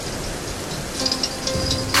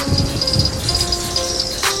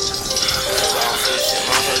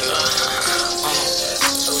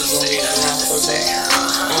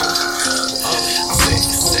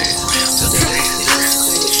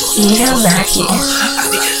You're lucky.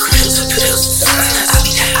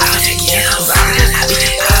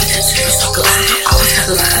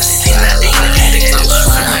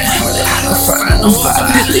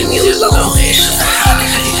 Leave me alone.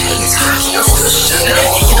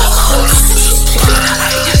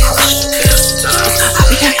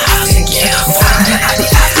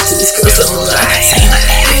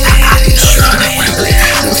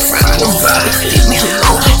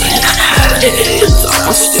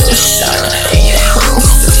 I'm still shining, and your home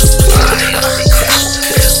still supplying. I be crashing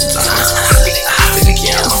pistons, I be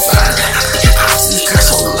again, I'm fine. I see this girl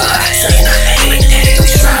so alive, saying I ain't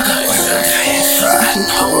trying to fried,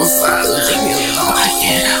 no, I'm fine, leave me alone.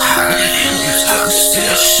 Yeah, and you talk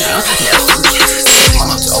still shining. Never get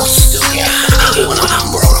on my door, still getting when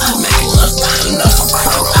I'm broke, making enough, I'm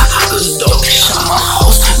crow. I was dope, shot my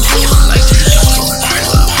house, make it like you just go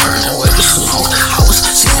burn with the smoke. I was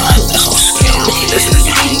seeing like that's so scary. This is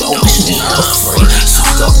no free. So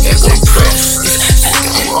go get go breakfast.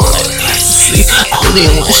 Thinking I'm rolling like to sleep. Only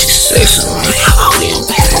when she says to me. Only in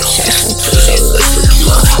bed and catching pussy. Let's the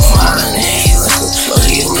blood falling in. Let's the plug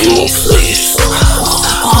you me, please.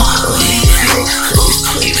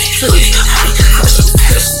 Please. I be crushing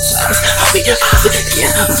pistons. I be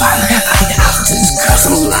getting violent. I be out to these girls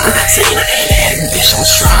I'm lying. Saying I ain't had a bitch, I'm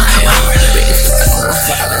strong. I'm ready to be fried on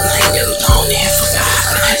fire. Leave me alone and forgot.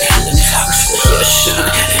 And the talk still shine.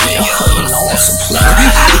 You know I'm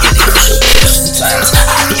supplying. I be crushing pistons.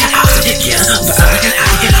 I be out to get violent.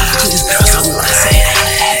 I be out to these girls I'm lying. Saying I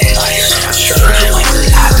ain't had a bitch, I'm strong.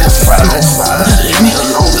 I've been fried on fire. Leave me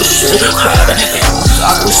alone with shit. And my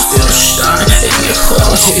talk still shine. And your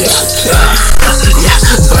clothes still supply.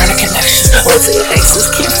 Burning connections. Or to your exes,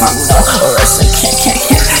 can't find no arresting, can't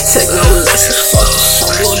take no lessons. Fuck the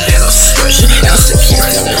soul, that expression. And I still can't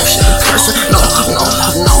feel no shit in person. No,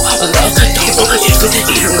 love, if it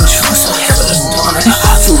even trust, I have it done it.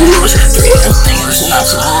 Too much, 3 other things, not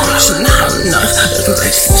too much, not enough. The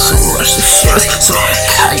next thing, so much to share. So I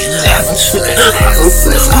got you laughing to it. I don't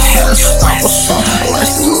feel I had a stumble, so I'm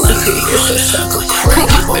like, it's just like a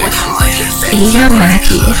crazy boy. I'm like, you're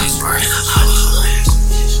lucky.